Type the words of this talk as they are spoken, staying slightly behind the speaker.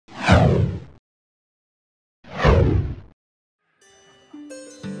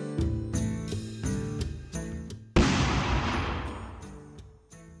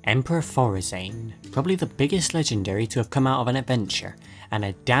Emperor Thorazane, probably the biggest legendary to have come out of an adventure, and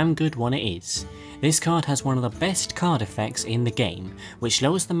a damn good one it is. This card has one of the best card effects in the game, which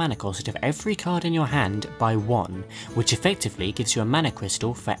lowers the mana cost of every card in your hand by 1, which effectively gives you a mana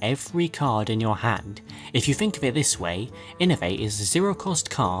crystal for every card in your hand. If you think of it this way, Innovate is a 0 cost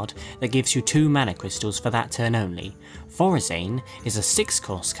card that gives you 2 mana crystals for that turn only. Thorazane is a 6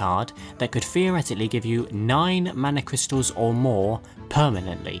 cost card that could theoretically give you 9 mana crystals or more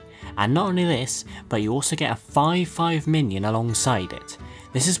permanently, and not only this, but you also get a 5/5 minion alongside it.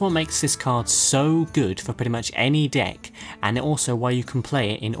 This is what makes this card so good for pretty much any deck, and also why you can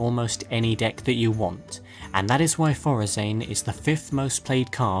play it in almost any deck that you want, and that is why Thorazane is the 5th most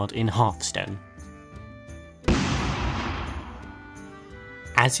played card in Hearthstone.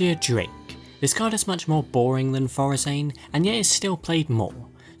 Azure Drake. This card is much more boring than Thorazane, and yet is still played more.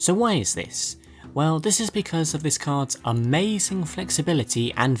 So why is this? Well, this is because of this card's amazing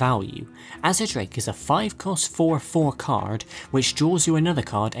flexibility and value. Azure Drake is a 5 cost 4/4 card which draws you another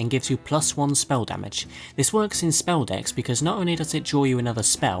card and gives you +1 spell damage. This works in spell decks because not only does it draw you another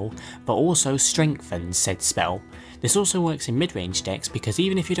spell, but also strengthens said spell. This also works in mid-range decks because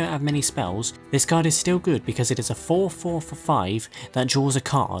even if you don't have many spells, this card is still good because it is a 4/4 for 5 that draws a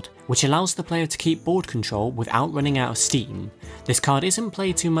card, which allows the player to keep board control without running out of steam. This card isn't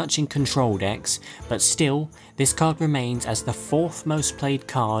played too much in control decks, but still, this card remains as the 4th most played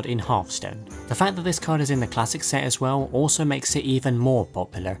card in Hearthstone. The fact that this card is in the classic set as well also makes it even more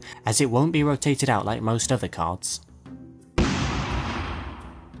popular, as it won't be rotated out like most other cards.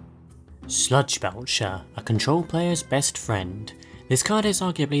 Sludge Belcher, a control player's best friend. This card is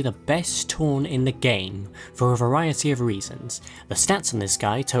arguably the best taunt in the game for a variety of reasons. The stats on this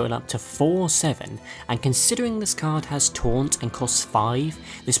guy total up to 4/7, and considering this card has taunt and costs 5,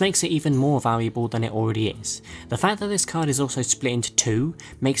 this makes it even more valuable than it already is. The fact that this card is also split into 2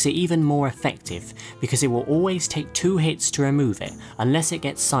 makes it even more effective, because it will always take 2 hits to remove it, unless it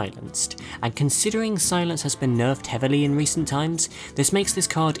gets silenced, and considering silence has been nerfed heavily in recent times, this makes this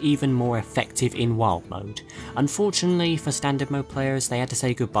card even more effective in wild mode. Unfortunately for standard mode players, they had to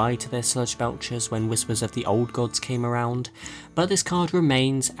say goodbye to their Sludge Belchers when Whispers of the Old Gods came around, but this card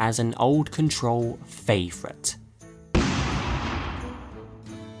remains as an old control favourite.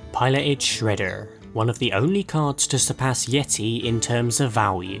 Piloted Shredder, one of the only cards to surpass Yeti in terms of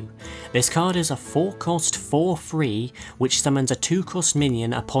value. This card is a 4 cost 4/3 which summons a 2 cost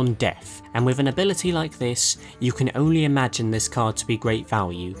minion upon death, and with an ability like this, you can only imagine this card to be great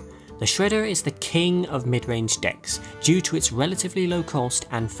value. The Shredder is the king of mid-range decks, due to its relatively low cost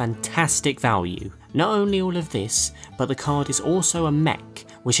and fantastic value. Not only all of this, but the card is also a mech,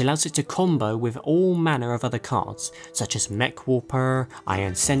 which allows it to combo with all manner of other cards, such as Mech Warper,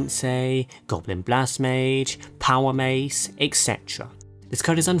 Iron Sensei, Goblin Blast Mage, Power Mace, etc. This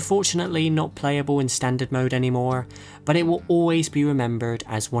card is unfortunately not playable in standard mode anymore, but it will always be remembered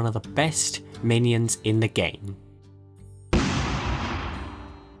as one of the best minions in the game.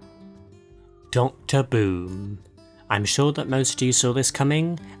 Dr. Boom. I'm sure that most of you saw this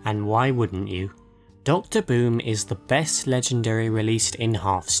coming, and why wouldn't you? Dr. Boom is the best legendary released in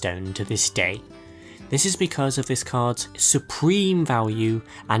Hearthstone to this day. This is because of this card's supreme value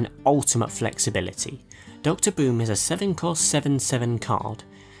and ultimate flexibility. Dr. Boom is a 7 cost 7/7 card.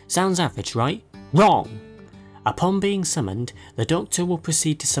 Sounds average, right? Wrong! Upon being summoned, the Doctor will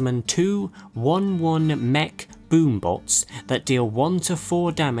proceed to summon 2 1/1 mech boombots that deal 1 to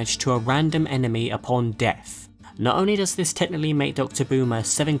 4 damage to a random enemy upon death. Not only does this technically make Dr. Boom a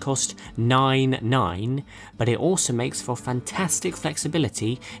 7 cost 9/9, but it also makes for fantastic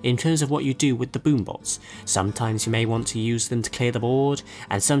flexibility in terms of what you do with the boombots. Sometimes you may want to use them to clear the board,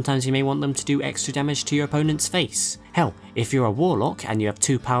 and sometimes you may want them to do extra damage to your opponent's face. Hell, if you're a warlock and you have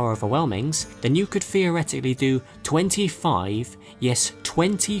 2 power overwhelmings, then you could theoretically do 25, yes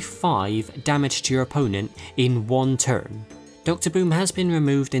 25 damage to your opponent in 1 turn. Dr. Boom has been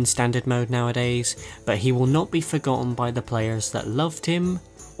removed in standard mode nowadays, but he will not be forgotten by the players that loved him,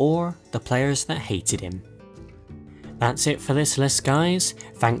 or the players that hated him. That's it for this list guys,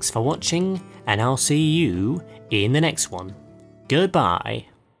 thanks for watching, and I'll see you in the next one. Goodbye.